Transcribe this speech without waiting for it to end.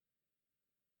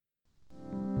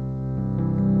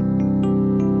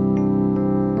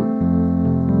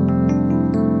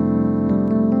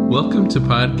Welcome to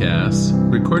podcasts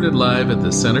recorded live at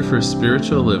the Center for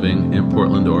Spiritual Living in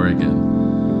Portland,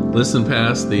 Oregon. Listen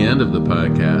past the end of the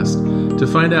podcast to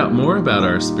find out more about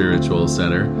our spiritual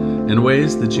center and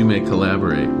ways that you may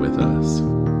collaborate with us.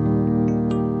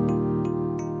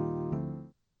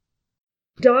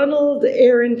 Donald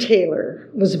Aaron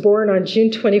Taylor was born on June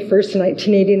 21st,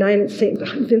 1989 at St.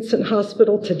 Vincent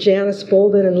Hospital to Janice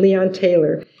Bolden and Leon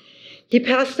Taylor. He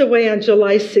passed away on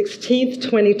July 16th,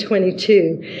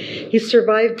 2022. He's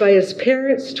survived by his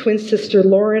parents, twin sister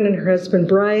Lauren and her husband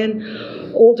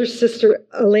Brian, older sister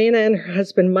Elena and her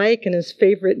husband Mike, and his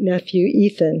favorite nephew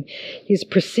Ethan. He's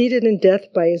preceded in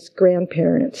death by his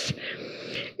grandparents.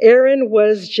 Aaron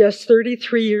was just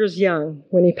 33 years young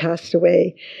when he passed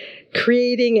away.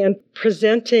 Creating and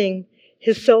presenting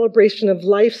his celebration of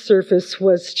life service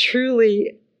was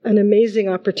truly an amazing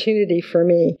opportunity for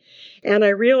me. And I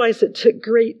realized it took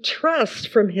great trust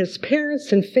from his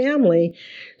parents and family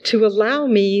to allow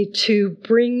me to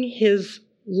bring his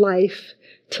life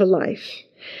to life.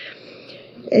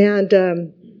 And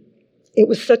it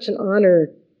was such an honor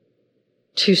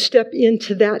to step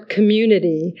into that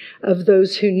community of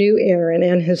those who knew Aaron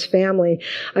and his family.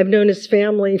 I've known his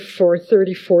family for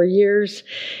 34 years,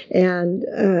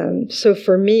 and so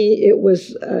for me, it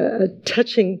was a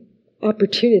touching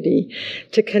opportunity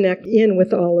to connect in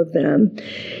with all of them.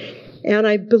 And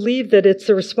I believe that it's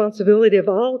the responsibility of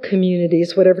all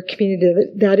communities, whatever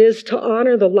community that is, to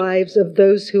honor the lives of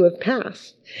those who have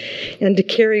passed and to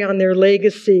carry on their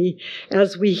legacy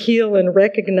as we heal and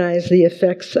recognize the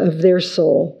effects of their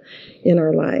soul in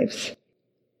our lives.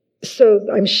 So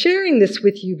I'm sharing this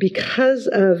with you because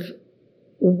of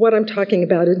what I'm talking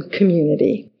about in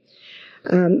community.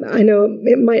 I know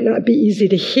it might not be easy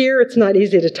to hear. It's not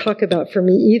easy to talk about for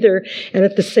me either. And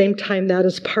at the same time, that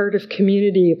is part of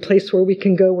community, a place where we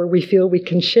can go, where we feel we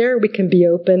can share, we can be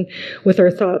open with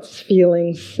our thoughts,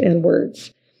 feelings, and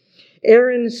words.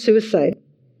 Aaron's suicide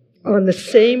on the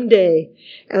same day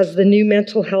as the new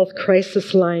mental health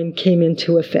crisis line came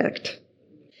into effect.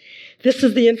 This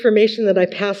is the information that I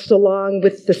passed along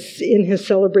with in his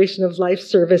celebration of life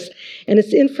service, and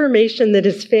it's information that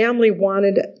his family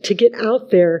wanted to get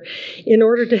out there in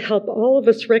order to help all of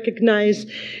us recognize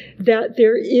that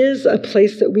there is a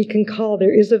place that we can call,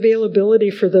 there is availability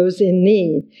for those in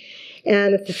need,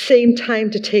 and at the same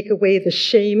time to take away the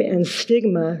shame and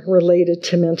stigma related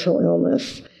to mental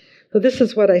illness. So this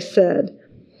is what I said.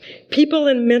 People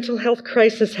in mental health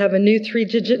crisis have a new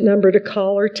 3-digit number to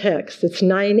call or text. It's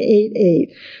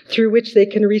 988, through which they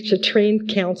can reach a trained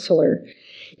counselor.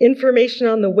 Information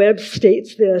on the web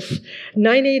states this: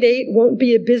 988 won't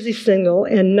be a busy signal,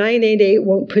 and 988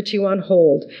 won't put you on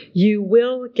hold. You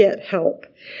will get help.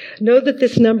 Know that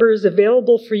this number is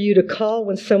available for you to call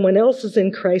when someone else is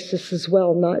in crisis as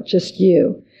well, not just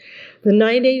you. The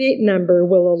 988 number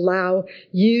will allow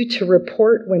you to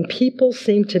report when people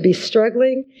seem to be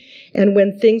struggling, and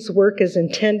when things work as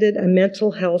intended, a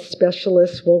mental health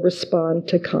specialist will respond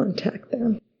to contact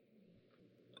them.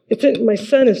 My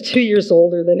son is 2 years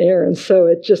older than Aaron, so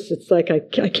it's like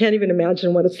I can't even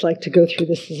imagine what it's like to go through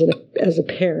this as a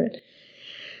parent.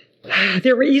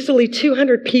 There were easily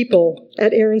 200 people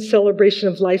at Aaron's celebration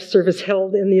of life service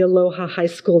held in the Aloha High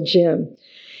School gym.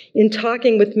 In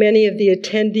talking with many of the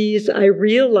attendees, I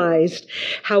realized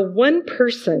how one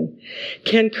person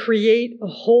can create a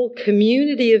whole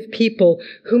community of people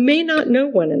who may not know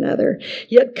one another,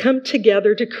 yet come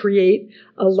together to create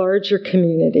a larger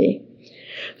community.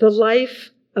 The life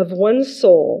of one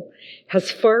soul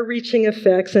has far-reaching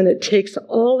effects, and it takes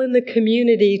all in the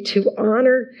community to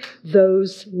honor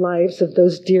those lives of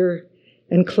those dear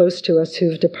and close to us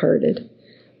who have departed.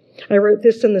 I wrote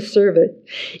this in the survey.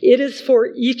 It is for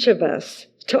each of us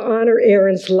to honor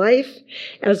Aaron's life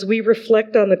as we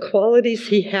reflect on the qualities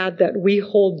he had that we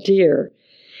hold dear.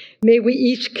 May we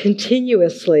each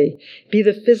continuously be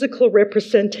the physical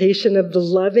representation of the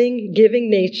loving,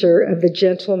 giving nature of the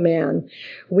gentle man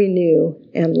we knew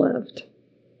and loved.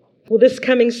 Well, this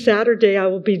coming Saturday, I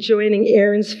will be joining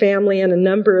Aaron's family and a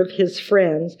number of his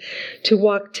friends to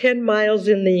walk 10 miles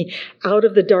in the Out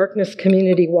of the Darkness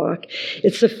Community Walk.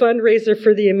 It's a fundraiser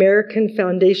for the American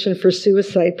Foundation for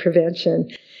Suicide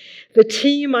Prevention. The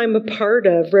team I'm a part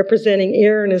of representing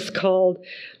Aaron is called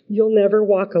You'll Never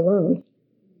Walk Alone.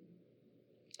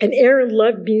 And Aaron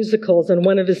loved musicals, and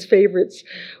one of his favorites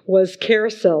was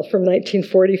Carousel from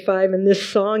 1945, and this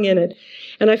song in it.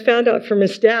 And I found out from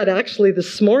his dad, actually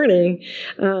this morning,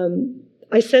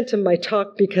 I sent him my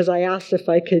talk because I asked if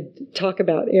I could talk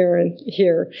about Aaron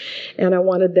here, and I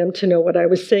wanted them to know what I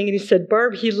was saying. And he said,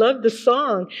 Barb, he loved the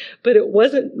song, but it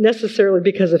wasn't necessarily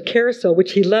because of Carousel,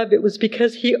 which he loved. It was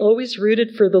because he always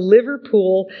rooted for the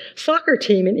Liverpool soccer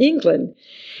team in England.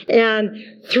 And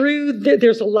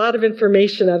there's a lot of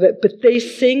information of it, but they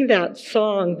sing that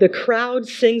song. The crowd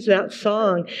sings that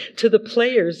song to the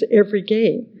players every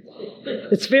game.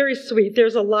 It's very sweet.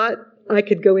 There's a lot I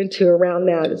could go into around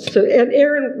that. And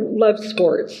Aaron loved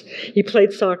sports. He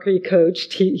played soccer, he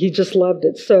coached, he just loved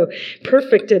it. So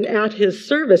perfect. And at his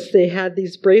service, they had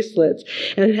these bracelets,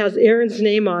 and it has Aaron's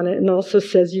name on it and also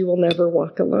says, "You will never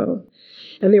walk alone."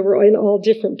 And they were in all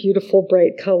different beautiful,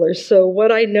 bright colors. So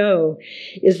what I know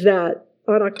is that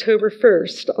on October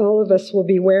 1st, all of us will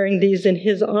be wearing these in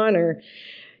his honor.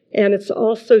 And it's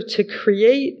also to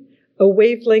create a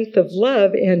wavelength of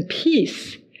love and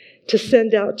peace to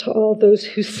send out to all those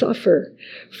who suffer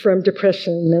from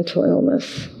depression and mental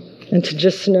illness, and to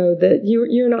just know that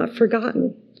you're not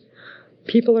forgotten.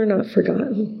 People are not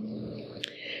forgotten.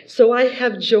 So I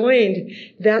have joined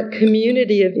that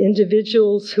community of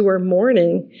individuals who are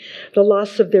mourning the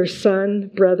loss of their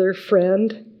son, brother,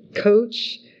 friend,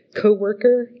 coach,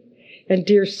 co-worker, and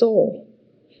dear soul.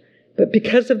 But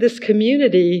because of this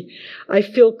community, I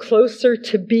feel closer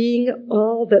to being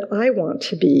all that I want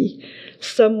to be,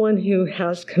 someone who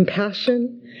has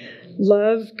compassion,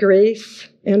 love, grace,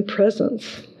 and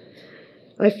presence.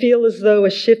 I feel as though a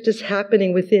shift is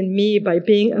happening within me by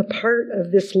being a part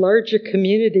of this larger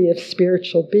community of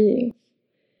spiritual beings.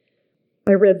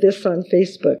 I read this on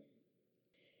Facebook.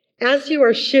 As you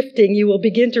are shifting, you will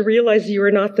begin to realize you are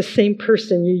not the same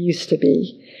person you used to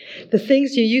be. The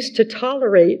things you used to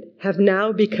tolerate have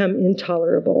now become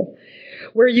intolerable.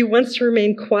 Where you once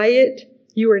remained quiet,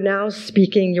 you are now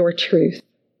speaking your truth.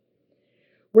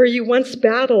 Where you once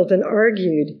battled and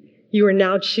argued, you are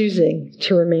now choosing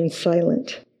to remain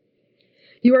silent.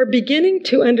 You are beginning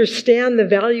to understand the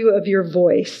value of your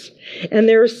voice, and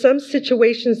there are some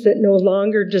situations that no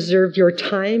longer deserve your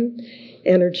time,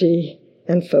 energy,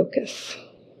 and focus.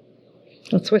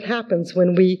 That's what happens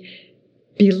when we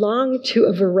belong to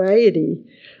a variety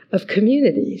of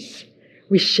communities.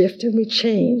 We shift and we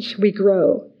change, we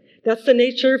grow. That's the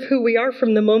nature of who we are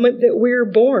from the moment that we're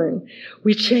born.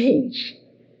 We change,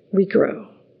 we grow.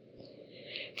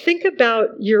 Think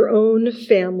about your own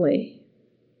family,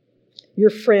 your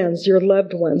friends, your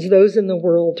loved ones, those in the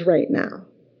world right now.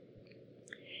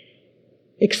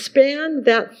 Expand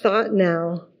that thought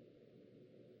now,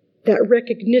 that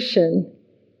recognition,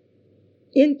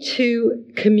 into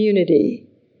community.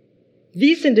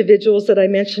 These individuals that I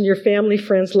mentioned, your family,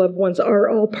 friends, loved ones, are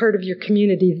all part of your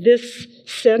community. This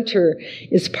center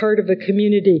is part of a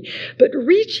community. But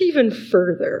reach even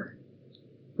further.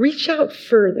 Reach out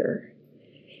further.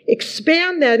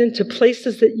 Expand that into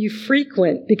places that you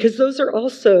frequent, because those are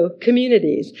also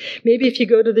communities. Maybe if you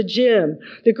go to the gym,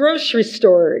 the grocery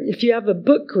store, if you have a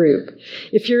book group,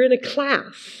 if you're in a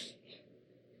class.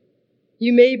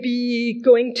 You may be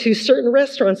going to certain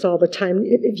restaurants all the time.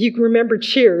 If you can remember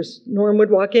Cheers, Norm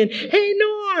would walk in, "Hey,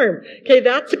 Norm!" Okay,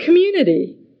 that's a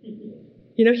community.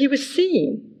 You know, he was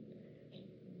seen.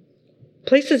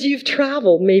 Places you've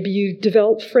traveled, maybe you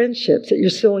developed friendships that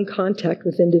you're still in contact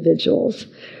with individuals.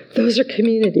 Those are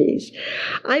communities.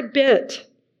 I bet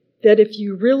that if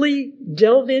you really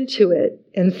delve into it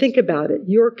and think about it,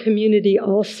 your community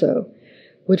also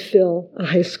would fill a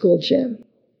high school gym.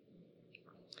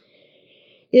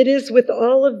 It is with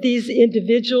all of these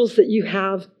individuals that you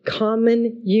have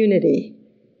common unity,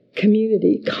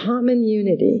 community, common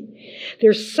unity.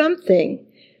 There's something,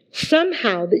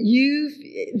 somehow,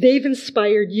 that they've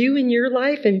inspired you in your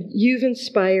life and you've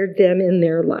inspired them in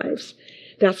their lives.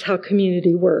 That's how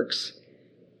community works.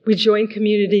 We join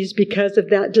communities because of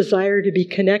that desire to be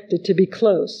connected, to be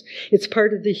close. It's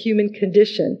part of the human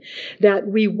condition that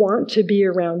we want to be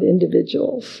around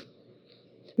individuals.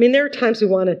 I mean, there are times we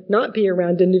want to not be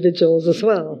around individuals as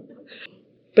well.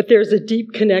 But there's a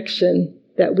deep connection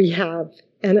that we have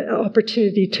and an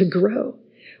opportunity to grow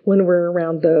when we're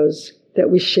around those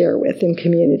that we share with in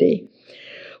community.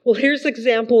 Well, here's an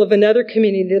example of another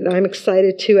community that I'm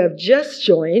excited to have just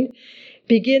joined.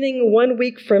 Beginning 1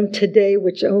 week from today,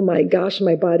 which, oh my gosh,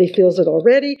 my body feels it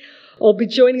already, I'll be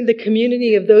joining the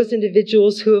community of those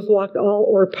individuals who have walked all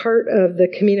or part of the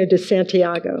Camino de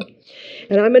Santiago.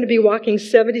 And I'm going to be walking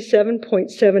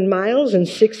 77.7 miles in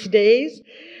 6 days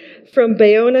from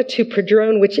Bayona to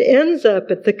Padrón, which ends up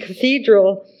at the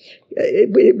cathedral.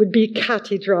 It would be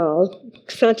Catedral,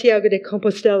 Santiago de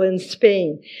Compostela in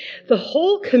Spain. The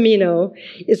whole Camino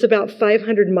is about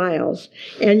 500 miles,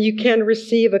 and you can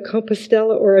receive a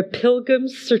Compostela or a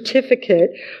pilgrim's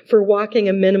certificate for walking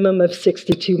a minimum of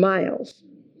 62 miles.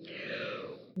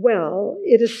 Well,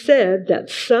 it is said that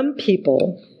some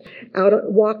people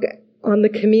walk on the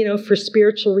Camino for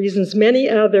spiritual reasons. Many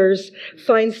others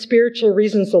find spiritual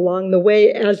reasons along the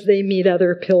way as they meet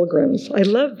other pilgrims. I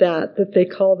love that they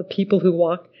call the people who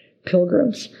walk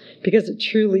pilgrims, because it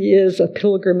truly is a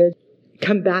pilgrimage.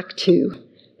 Come back to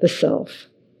the self.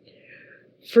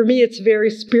 For me, it's very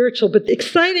spiritual, but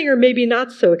exciting, or maybe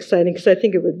not so exciting, because I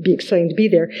think it would be exciting to be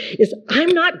there, is I'm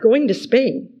not going to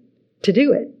Spain to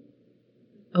do it.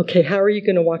 Okay, how are you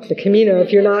going to walk the Camino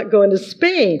if you're not going to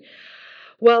Spain?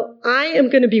 Well, I am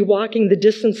going to be walking the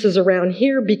distances around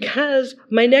here because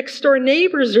my next door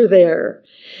neighbors are there.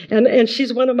 And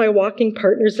she's one of my walking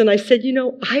partners. And I said,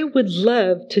 I would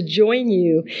love to join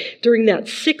you during that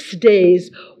 6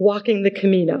 days walking the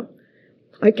Camino.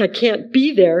 I can't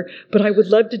be there, but I would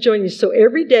love to join you. So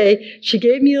every day, she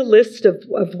gave me a list of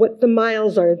what the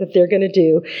miles are that they're going to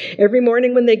do. Every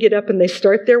morning when they get up and they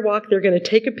start their walk, they're going to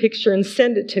take a picture and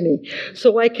send it to me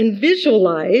so I can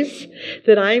visualize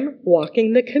that I'm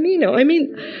walking the Camino. I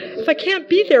mean, if I can't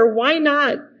be there, why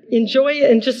not enjoy it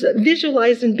and just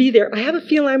visualize and be there? I have a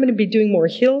feeling I'm going to be doing more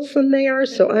hills than they are,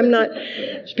 so I'm not,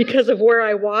 because of where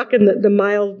I walk and the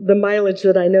mileage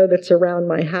that I know that's around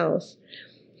my house.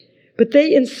 But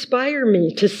they inspire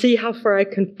me to see how far I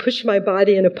can push my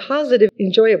body in a positive,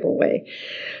 enjoyable way.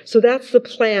 So that's the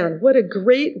plan. What a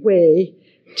great way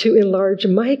to enlarge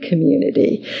my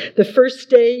community. The first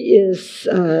day is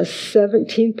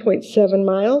 17.7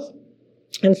 miles.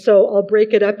 And so I'll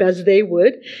break it up as they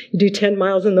would. You do 10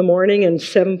 miles in the morning and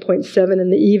 7.7 in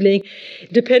the evening.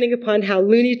 Depending upon how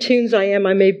Looney Tunes I am,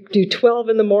 I may do 12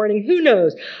 in the morning. Who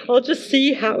knows? I'll just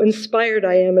see how inspired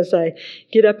I am as I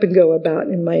get up and go about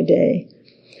in my day.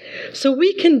 So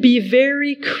we can be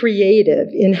very creative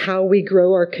in how we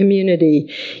grow our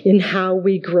community, in how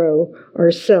we grow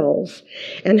ourselves,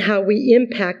 and how we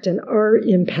impact and are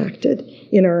impacted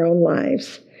in our own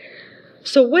lives.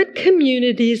 So what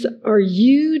communities are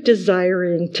you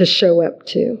desiring to show up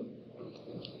to?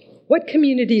 What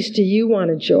communities do you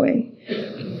want to join?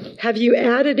 Have you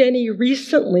added any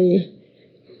recently?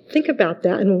 Think about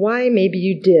that and why maybe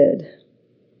you did.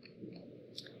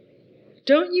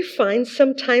 Don't you find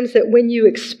sometimes that when you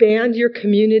expand your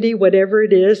community, whatever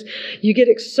it is, you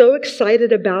get so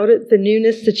excited about it, the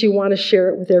newness, that you want to share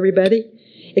it with everybody?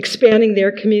 Expanding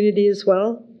their community as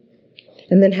well?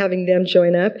 And then having them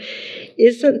join up.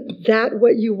 Isn't that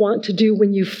what you want to do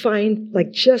when you find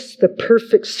just the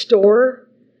perfect store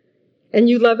and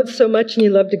you love it so much and you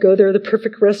love to go there, the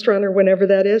perfect restaurant or whenever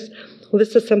that is? Well,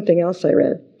 this is something else I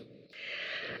read.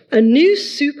 A new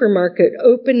supermarket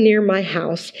opened near my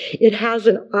house. It has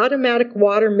an automatic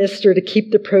water mister to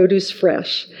keep the produce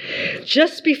fresh.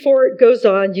 Just before it goes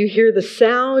on, you hear the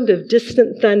sound of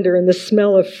distant thunder and the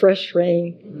smell of fresh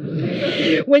rain.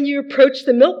 When you approach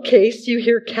the milk case, you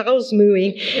hear cows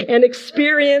mooing and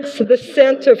experience the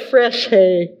scent of fresh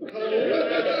hay.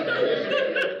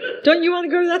 Don't you want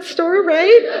to go to that store,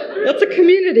 right? That's a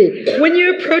community. When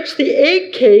you approach the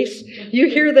egg case, you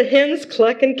hear the hens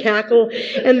cluck and cackle,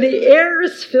 and the air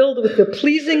is filled with the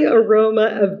pleasing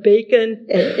aroma of bacon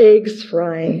and eggs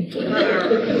frying.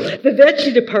 The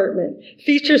veggie department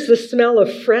features the smell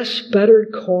of fresh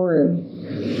buttered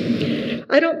corn.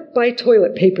 I don't buy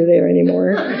toilet paper there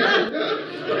anymore.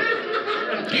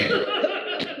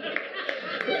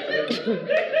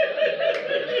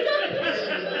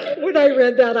 When I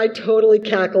read that, I totally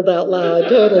cackled out loud,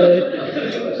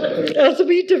 totally. As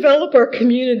we develop our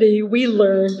community, we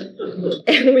learn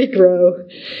and we grow.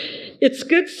 It's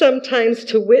good sometimes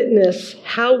to witness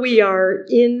how we are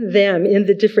in them, in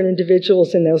the different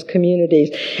individuals in those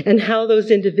communities, and how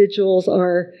those individuals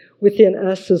are within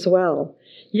us as well.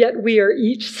 Yet we are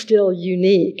each still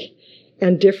unique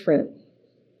and different.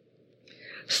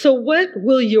 So what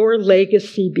will your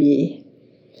legacy be?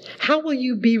 How will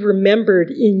you be remembered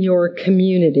in your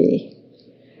community?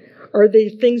 Are they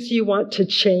things you want to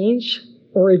change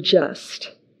or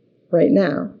adjust right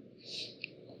now?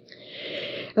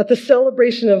 At the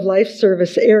Celebration of Life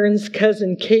service, Aaron's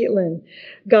cousin, Caitlin,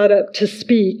 got up to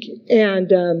speak,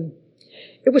 and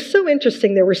it was so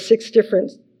interesting. There were 6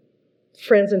 different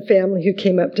friends and family who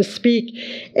came up to speak,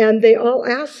 and they all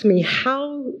asked me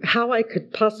how I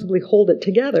could possibly hold it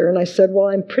together. And I said, well,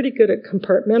 I'm pretty good at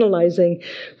compartmentalizing,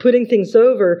 putting things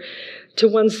over to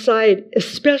one side,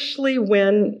 especially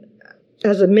when,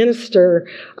 as a minister,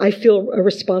 I feel a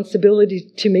responsibility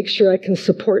to make sure I can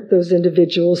support those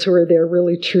individuals who are there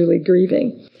really, truly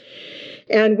grieving.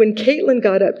 And when Caitlin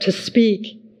got up to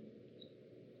speak,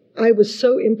 I was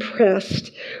so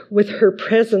impressed with her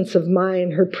presence of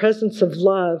mind, her presence of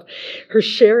love, her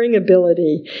sharing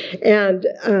ability. And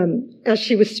as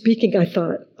she was speaking, I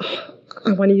thought, oh,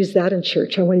 I want to use that in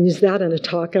church. I want to use that in a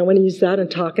talk. I want to use that in a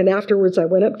talk. And afterwards, I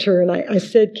went up to her and I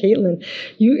said, Caitlin,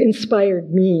 you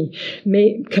inspired me.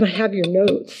 Can I have your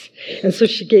notes? And so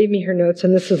she gave me her notes,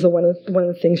 and this is one of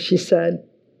the things she said.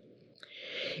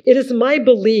 It is my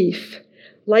belief,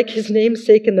 like his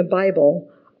namesake in the Bible,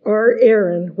 our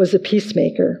Aaron was a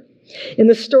peacemaker. In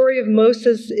the story of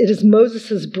Moses, it is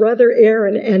Moses' brother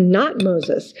Aaron and not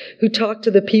Moses who talked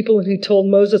to the people and who told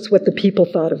Moses what the people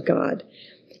thought of God.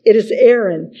 It is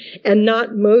Aaron and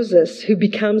not Moses who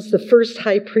becomes the first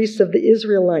high priest of the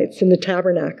Israelites in the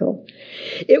tabernacle.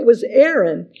 It was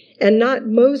Aaron and not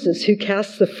Moses who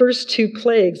cast the first 2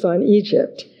 plagues on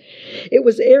Egypt. It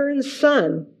was Aaron's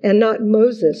son and not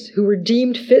Moses who were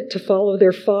deemed fit to follow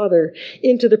their father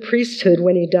into the priesthood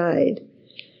when he died.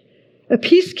 A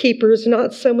peacekeeper is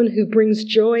not someone who brings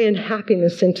joy and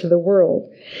happiness into the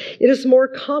world. It is more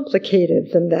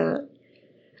complicated than that.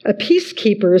 A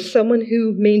peacekeeper is someone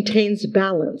who maintains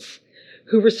balance,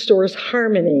 who restores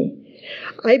harmony.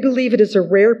 I believe it is a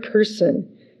rare person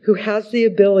who has the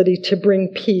ability to bring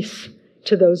peace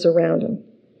to those around him.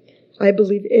 I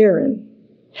believe Aaron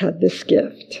had this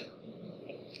gift.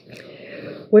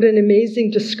 What an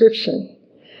amazing description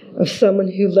of someone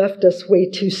who left us way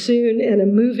too soon, and a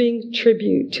moving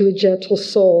tribute to a gentle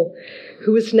soul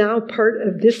who is now part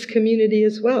of this community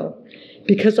as well,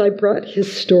 because I brought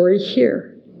his story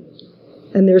here.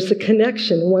 And there's a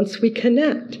connection. Once we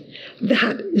connect,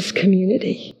 that is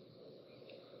community.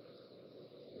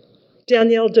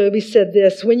 Danielle Dobie said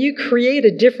this, when you create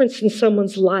a difference in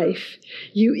someone's life,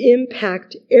 you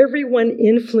impact everyone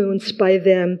influenced by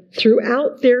them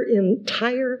throughout their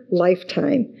entire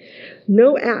lifetime.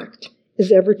 No act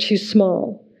is ever too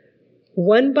small.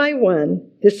 One by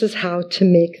one, this is how to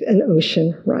make an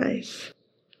ocean rise.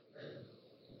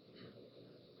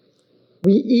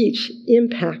 We each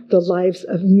impact the lives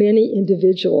of many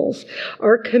individuals.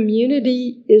 Our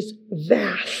community is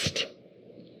vast.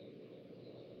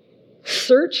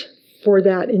 Search for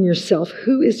that in yourself.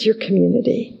 Who is your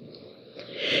community?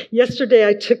 Yesterday,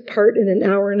 I took part in an 1.5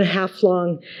 hour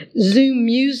long Zoom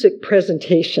music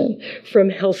presentation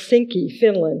from Helsinki,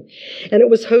 Finland. And it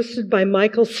was hosted by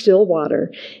Michael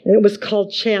Stillwater. And it was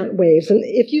called Chant Waves. And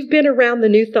if you've been around the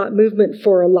New Thought movement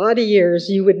for a lot of years,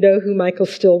 you would know who Michael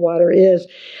Stillwater is.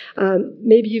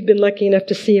 Maybe you've been lucky enough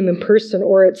to see him in person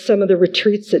or at some of the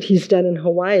retreats that he's done in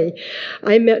Hawaii.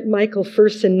 I met Michael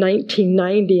first in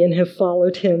 1990 and have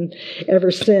followed him ever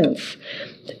since.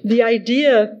 The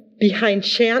idea behind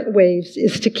Chant Waves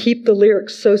is to keep the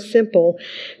lyrics so simple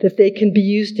that they can be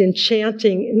used in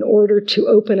chanting in order to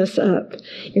open us up,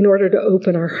 in order to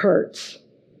open our hearts,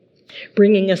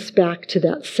 bringing us back to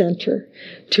that center,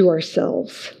 to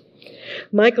ourselves.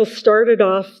 Michael started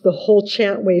off the whole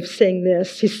chant wave saying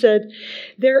this. He said,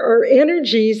 there are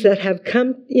energies that have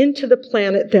come into the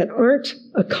planet that aren't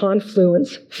a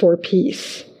confluence for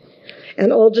peace.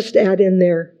 And I'll just add in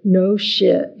there, no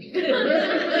shit.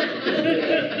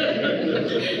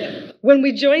 When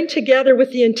we join together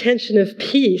with the intention of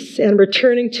peace and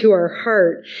returning to our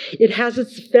heart, it has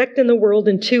its effect in the world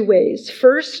in 2 ways.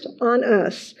 First, on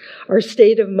us, our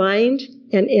state of mind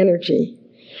and energy.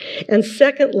 And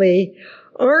secondly,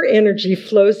 our energy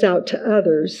flows out to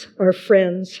others, our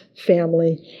friends,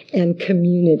 family, and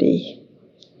community.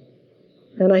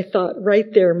 And I thought,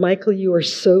 right there, Michael, you are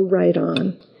so right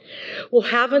on. Well,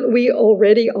 haven't we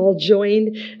already all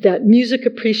joined that music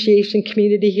appreciation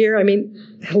community here? I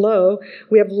mean, hello,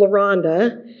 we have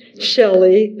LaRonda,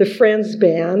 Shelley, the Friends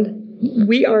Band.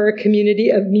 We are a community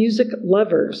of music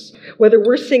lovers, whether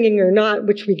we're singing or not,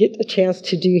 which we get a chance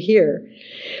to do here.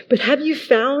 But have you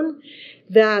found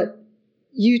that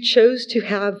you chose to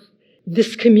have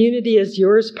this community as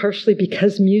yours partially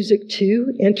because music,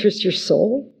 too, enters your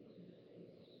soul?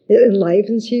 It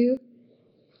enlivens you?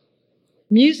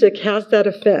 Music has that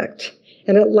effect,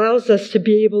 and it allows us to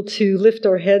be able to lift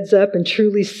our heads up and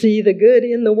truly see the good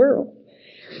in the world.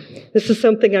 This is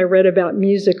something I read about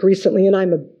music recently, and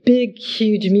I'm a big,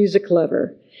 huge music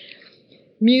lover.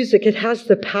 Music, it has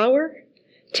the power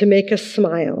to make us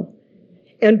smile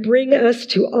and bring us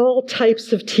to all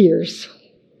types of tears.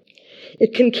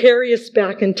 It can carry us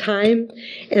back in time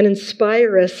and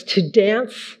inspire us to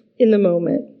dance in the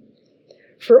moment.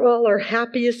 For all our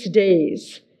happiest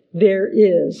days, there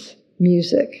is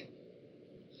music.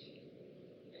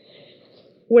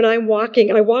 when I'm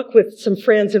walking, I walk with some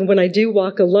friends, and when I do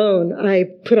walk alone, I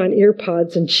put on ear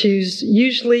pods and choose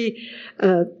usually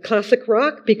classic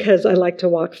rock because I like to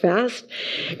walk fast,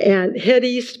 and Head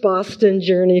East, Boston,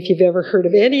 Journey, if you've ever heard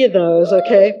of any of those,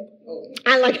 okay?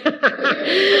 I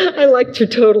like to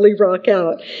totally rock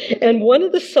out. And one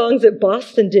of the songs that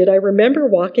Boston did, I remember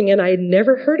walking, and I had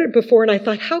never heard it before, and I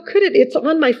thought, how could it? It's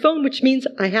on my phone, which means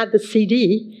I had the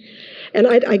CD. And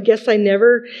I guess I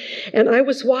never, and I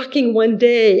was walking one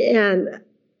day,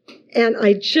 and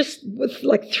I just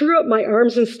threw up my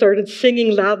arms and started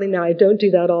singing loudly. Now, I don't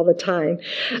do that all the time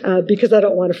because I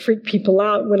don't want to freak people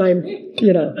out when I'm,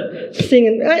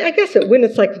 singing. I guess when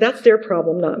it's like, that's their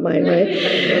problem, not mine,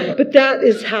 right? But that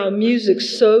is how music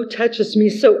so touches me.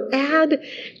 So add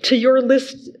to your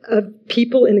list of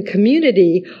people in a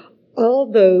community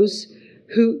all those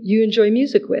who you enjoy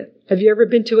music with. Have you ever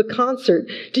been to a concert?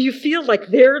 Do you feel like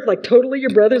they're like totally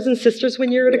your brothers and sisters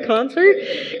when you're at a concert?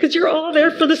 Because you're all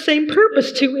there for the same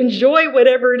purpose, to enjoy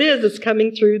whatever it is that's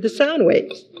coming through the sound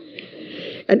waves.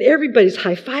 And everybody's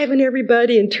high-fiving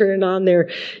everybody and turning on their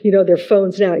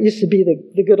phones now. It used to be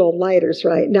the good old lighters,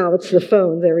 right? Now it's the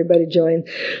phones, everybody joins.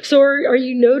 So are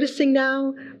you noticing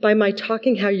now by my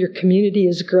talking how your community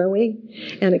is growing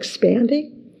and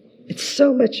expanding? It's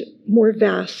so much more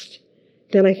vast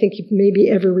than I think you've maybe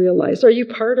ever realized. Are you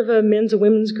part of a men's and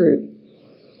women's group,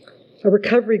 a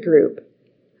recovery group,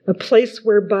 a place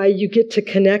whereby you get to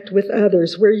connect with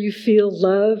others, where you feel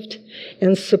loved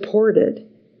and supported?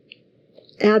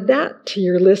 Add that to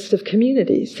your list of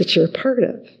communities that you're a part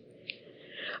of.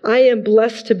 I am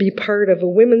blessed to be part of a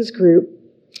women's group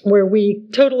where we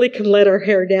totally can let our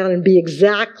hair down and be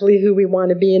exactly who we want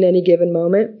to be in any given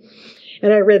moment.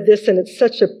 And I read this, and it's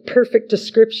such a perfect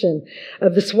description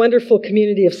of this wonderful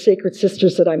community of sacred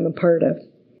sisters that I'm a part of.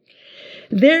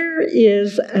 There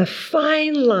is a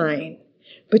fine line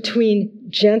between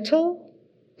gentle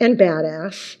and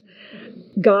badass,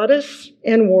 goddess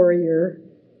and warrior,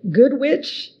 good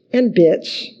witch and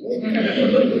bitch,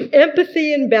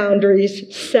 empathy and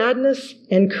boundaries, sadness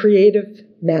and creative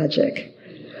magic.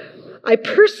 I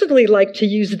personally like to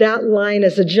use that line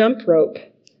as a jump rope.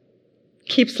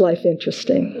 Keeps life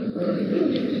interesting.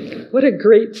 What a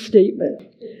great statement.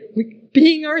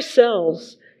 Being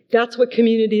ourselves, that's what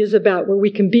community is about, where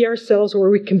we can be ourselves,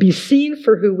 where we can be seen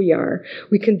for who we are.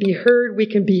 We can be heard, we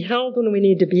can be held when we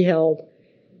need to be held.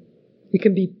 We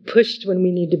can be pushed when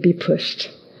we need to be pushed.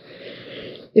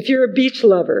 If you're a beach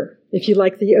lover, if you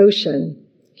like the ocean,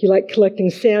 if you like collecting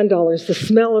sand dollars, the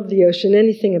smell of the ocean,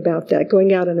 anything about that,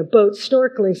 going out on a boat,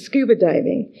 snorkeling, scuba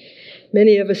diving,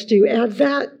 many of us do, add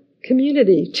that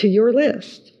community to your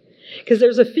list. Because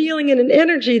there's a feeling and an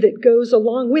energy that goes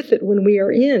along with it when we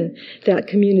are in that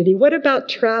community. What about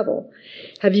travel?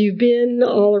 Have you been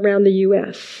all around the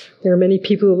U.S.? There are many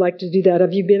people who like to do that.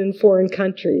 Have you been in foreign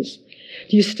countries?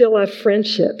 Do you still have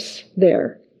friendships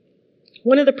there?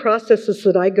 One of the processes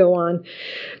that I go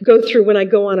through when I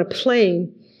go on a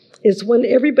plane is when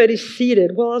everybody's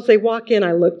seated. Well, as they walk in,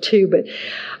 I look too, but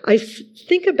I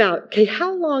think about, okay,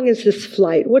 how long is this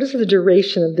flight? What is the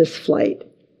duration of this flight?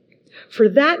 For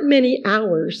that many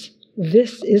hours,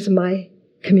 this is my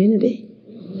community.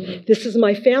 This is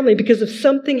my family, because if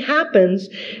something happens,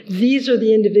 these are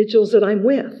the individuals that I'm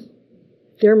with.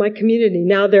 They're my community.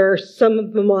 Now, there are some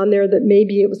of them on there that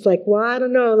maybe it was like, well, I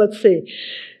don't know, let's see.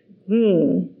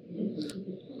 And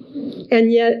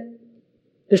yet,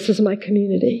 this is my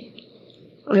community.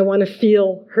 I want to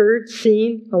feel heard,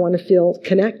 seen. I want to feel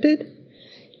connected,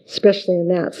 especially in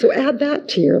that. So add that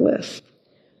to your list.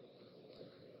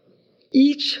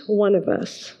 Each one of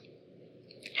us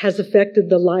has affected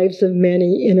the lives of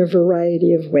many in a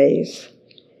variety of ways.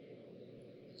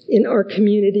 In our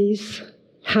communities,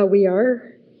 how we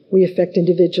are, we affect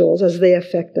individuals as they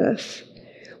affect us.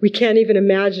 We can't even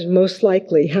imagine, most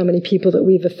likely, how many people that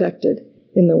we've affected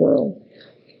in the world.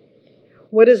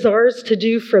 What is ours to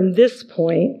do from this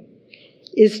point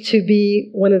is to be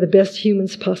one of the best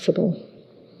humans possible.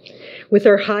 With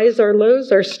our highs, our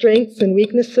lows, our strengths and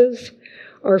weaknesses,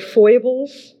 our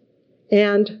foibles,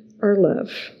 and our love.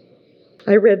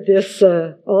 I read this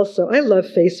also. I love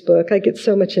Facebook. I get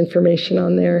so much information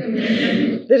on there.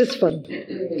 It is fun.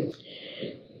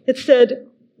 It said,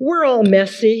 we're all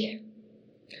messy.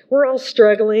 We're all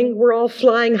struggling. We're all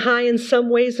flying high in some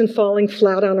ways and falling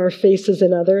flat on our faces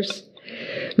in others.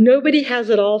 Nobody has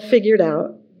it all figured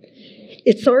out.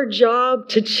 It's our job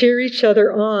to cheer each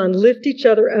other on, lift each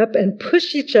other up, and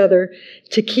push each other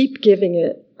to keep giving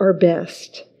it our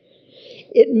best.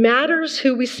 It matters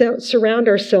who we surround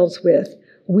ourselves with.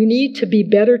 We need to be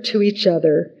better to each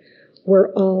other.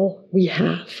 We're all we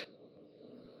have.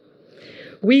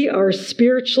 We are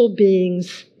spiritual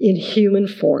beings in human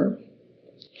form.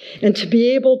 And to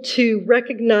be able to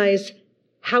recognize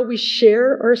how we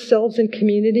share ourselves in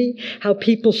community, how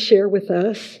people share with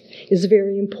us, is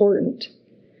very important.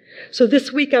 So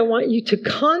this week I want you to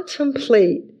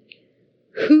contemplate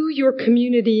who your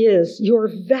community is, your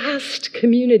vast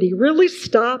community. Really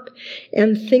stop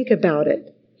and think about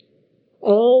it.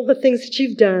 All the things that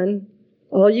you've done,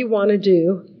 all you want to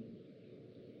do,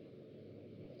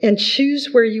 and choose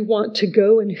where you want to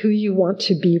go and who you want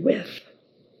to be with.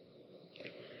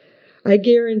 I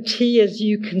guarantee as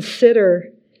you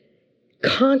consider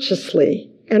consciously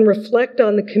and reflect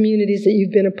on the communities that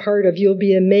you've been a part of, you'll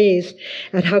be amazed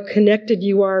at how connected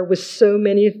you are with so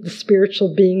many of the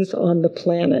spiritual beings on the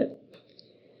planet.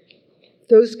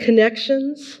 Those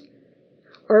connections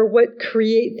are what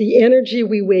create the energy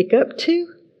we wake up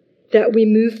to, that we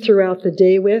move throughout the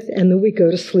day with, and that we go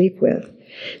to sleep with.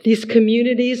 These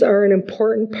communities are an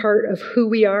important part of who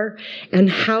we are and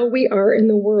how we are in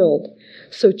the world.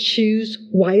 So choose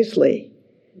wisely.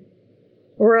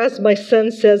 Or as my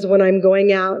son says when I'm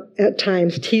going out at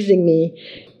times, teasing me,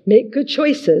 make good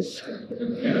choices.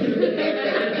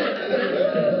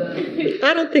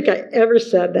 I don't think I ever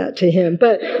said that to him,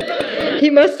 but he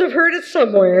must have heard it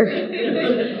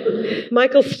somewhere.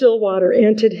 Michael Stillwater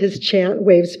ended his chant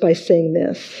waves by saying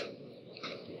this: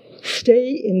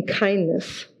 stay in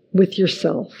kindness with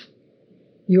yourself.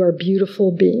 You are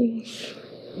beautiful beings.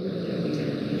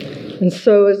 And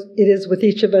so it is with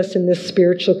each of us in this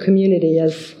spiritual community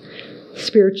as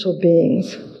spiritual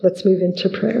beings. Let's move into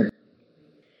prayer.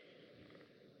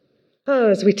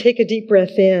 As we take a deep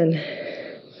breath in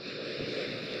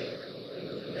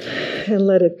and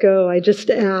let it go, I just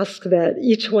ask that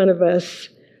each one of us,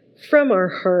 from our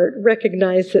heart,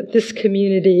 recognize that this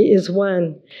community is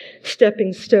one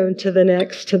stepping stone to the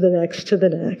next, to the next, to the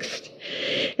next.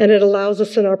 And it allows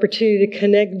us an opportunity to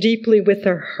connect deeply with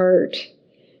our heart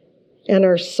and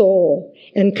our soul,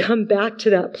 and come back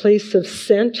to that place of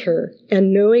center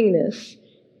and knowingness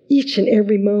each and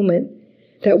every moment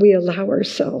that we allow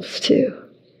ourselves to.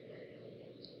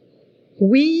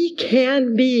 We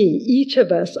can be, each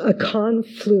of us, a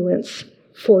confluence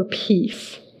for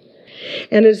peace.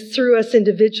 And it's through us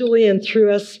individually and through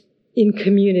us in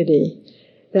community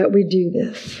that we do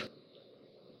this.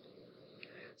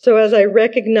 So as I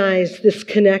recognize this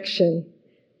connection,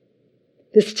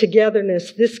 this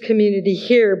togetherness, this community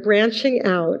here, branching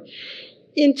out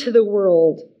into the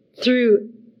world through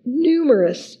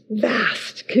numerous,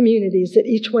 vast communities that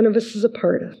each one of us is a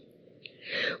part of.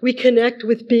 We connect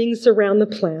with beings around the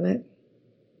planet.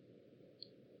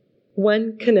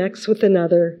 One connects with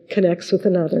another, connects with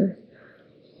another.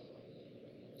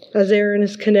 As Aaron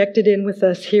is connected in with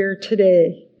us here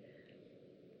today,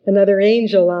 another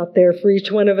angel out there for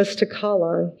each one of us to call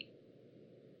on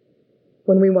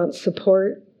when we want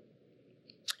support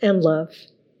and love.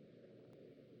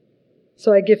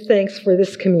 So I give thanks for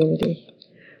this community,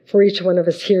 for each one of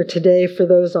us here today, for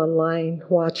those online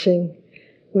watching.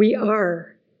 We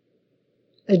are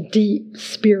a deep,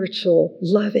 spiritual,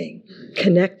 loving,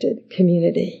 connected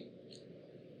community.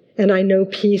 And I know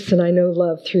peace and I know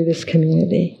love through this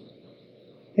community.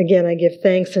 Again, I give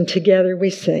thanks, and together we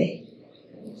say,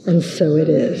 and so it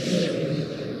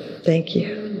is. Thank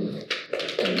you.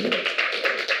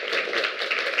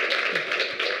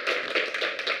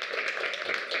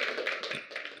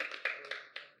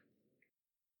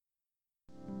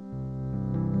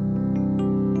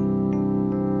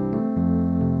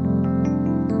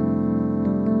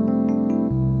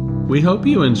 We hope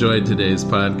you enjoyed today's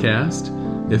podcast.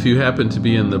 If you happen to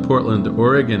be in the Portland,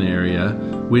 Oregon area,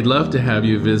 we'd love to have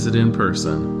you visit in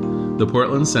person. The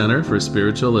Portland Center for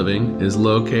Spiritual Living is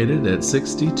located at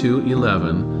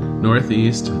 6211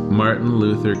 Northeast Martin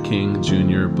Luther King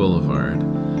Jr. Boulevard.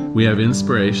 We have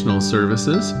inspirational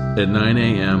services at 9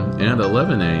 a.m. and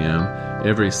 11 a.m.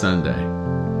 every Sunday.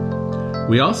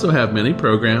 We also have many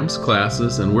programs,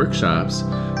 classes, and workshops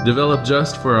developed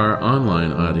just for our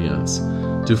online audience.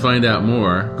 To find out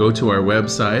more, go to our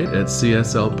website at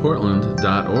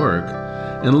cslportland.org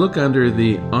and look under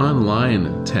the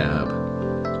Online tab.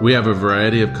 We have a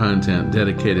variety of content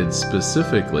dedicated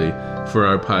specifically for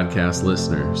our podcast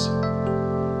listeners.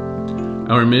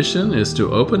 Our mission is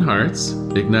to open hearts,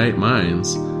 ignite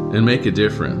minds, and make a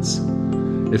difference.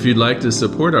 If you'd like to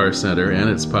support our center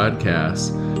and its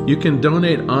podcasts, you can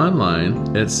donate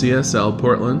online at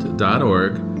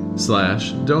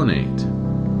cslportland.org/donate.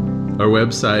 Our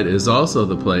website is also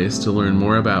the place to learn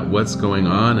more about what's going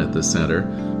on at the center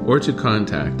or to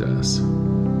contact us.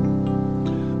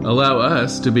 Allow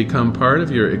us to become part of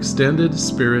your extended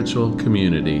spiritual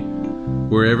community.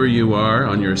 Wherever you are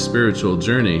on your spiritual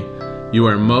journey, you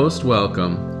are most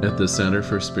welcome at the Center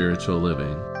for Spiritual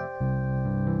Living.